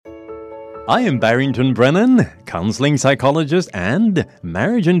I am Barrington Brennan, counseling psychologist and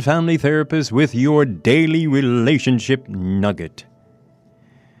marriage and family therapist with your daily relationship nugget.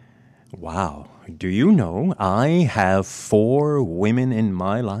 Wow, do you know I have 4 women in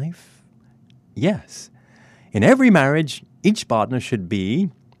my life? Yes. In every marriage, each partner should be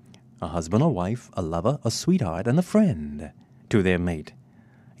a husband or wife, a lover, a sweetheart, and a friend to their mate.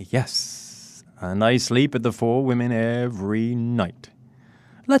 Yes, and I sleep with the 4 women every night.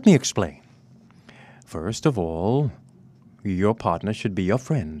 Let me explain. First of all, your partner should be your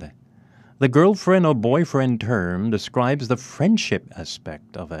friend. The girlfriend or boyfriend term describes the friendship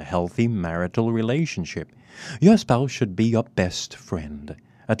aspect of a healthy marital relationship. Your spouse should be your best friend,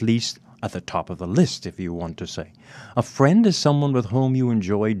 at least at the top of the list, if you want to say. A friend is someone with whom you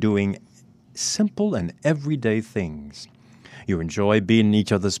enjoy doing simple and everyday things. You enjoy being in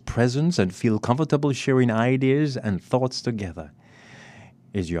each other's presence and feel comfortable sharing ideas and thoughts together.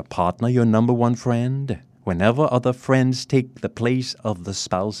 Is your partner your number one friend? Whenever other friends take the place of the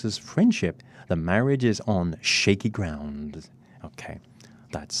spouse's friendship, the marriage is on shaky ground. Okay,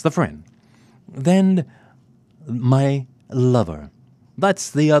 that's the friend. Then, my lover.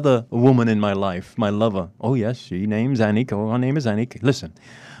 That's the other woman in my life, my lover. Oh yes, her name is Anik. Listen,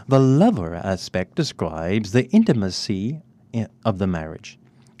 the lover aspect describes the intimacy of the marriage.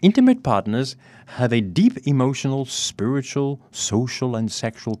 Intimate partners have a deep emotional, spiritual, social, and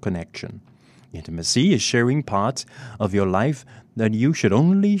sexual connection. Intimacy is sharing parts of your life that you should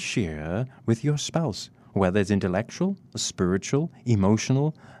only share with your spouse, whether it's intellectual, spiritual,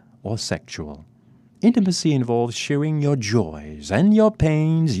 emotional, or sexual. Intimacy involves sharing your joys and your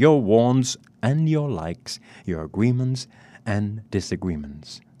pains, your wants and your likes, your agreements and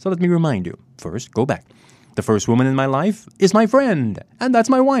disagreements. So let me remind you. First, go back. The first woman in my life is my friend, and that's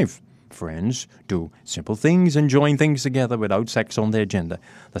my wife. Friends do simple things, enjoying things together without sex on the agenda.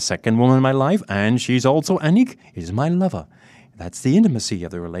 The second woman in my life, and she's also Anik, is my lover. That's the intimacy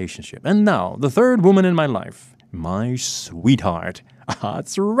of the relationship. And now, the third woman in my life, my sweetheart.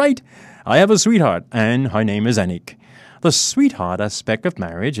 That's right, I have a sweetheart, and her name is Anik. The sweetheart aspect of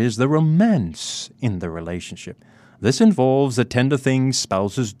marriage is the romance in the relationship. This involves the tender things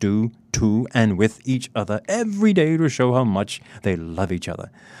spouses do to and with each other every day to show how much they love each other.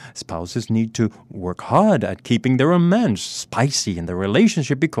 Spouses need to work hard at keeping the romance spicy in the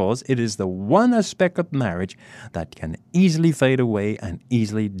relationship because it is the one aspect of marriage that can easily fade away and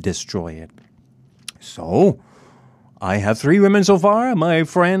easily destroy it. So, I have 3 women so far, my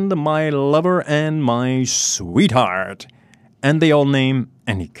friend, my lover, and my sweetheart. And they all name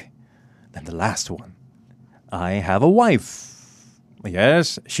Anik. Then the last one. I have a wife.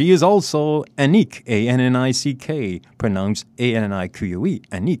 Yes, she is also Anik, A-N-N-I-C-K, pronounced A-N-N-I-Q-U-E,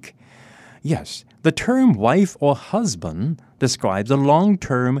 Anik. Yes, the term wife or husband describes a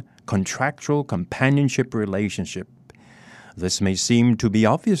long-term contractual companionship relationship. This may seem to be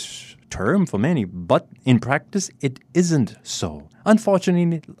obvious term for many, but in practice it isn't so.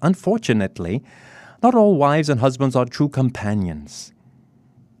 Unfortunately, not all wives and husbands are true companions.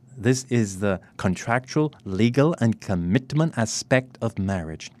 This is the contractual, legal, and commitment aspect of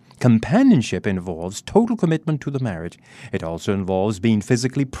marriage. Companionship involves total commitment to the marriage. It also involves being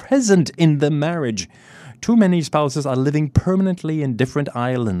physically present in the marriage. Too many spouses are living permanently in different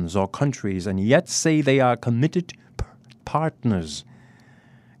islands or countries and yet say they are committed partners.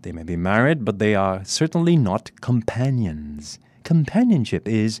 They may be married, but they are certainly not companions. Companionship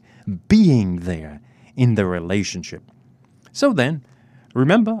is being there in the relationship. So then,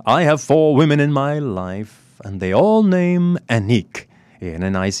 remember, I have 4 women in my life, and they all name Anik,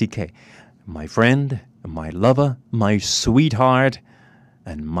 A-N-N-I-C-K. My friend, my lover, my sweetheart,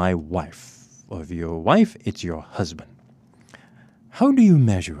 and my wife. Or if your wife, it's your husband. How do you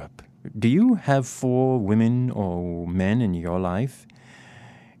measure up? Do you have 4 women or men in your life?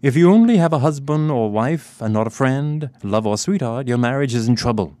 If you only have a husband or wife and not a friend, love or sweetheart, your marriage is in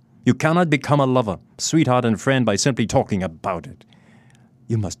trouble. You cannot become a lover, sweetheart, and friend by simply talking about it.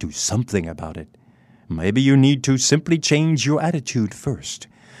 You must do something about it. Maybe you need to simply change your attitude first.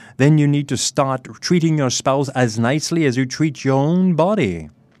 Then you need to start treating your spouse as nicely as you treat your own body.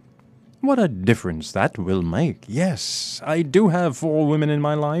 What a difference that will make. Yes, I do have 4 women in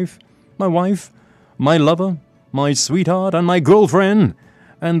my life. My wife, my lover, my sweetheart, and my girlfriend.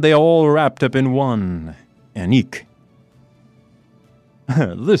 And they're all wrapped up in one. Anik.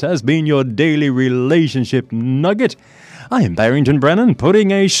 This has been your daily relationship nugget. I am Barrington Brennan,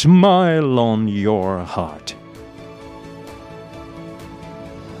 putting a smile on your heart.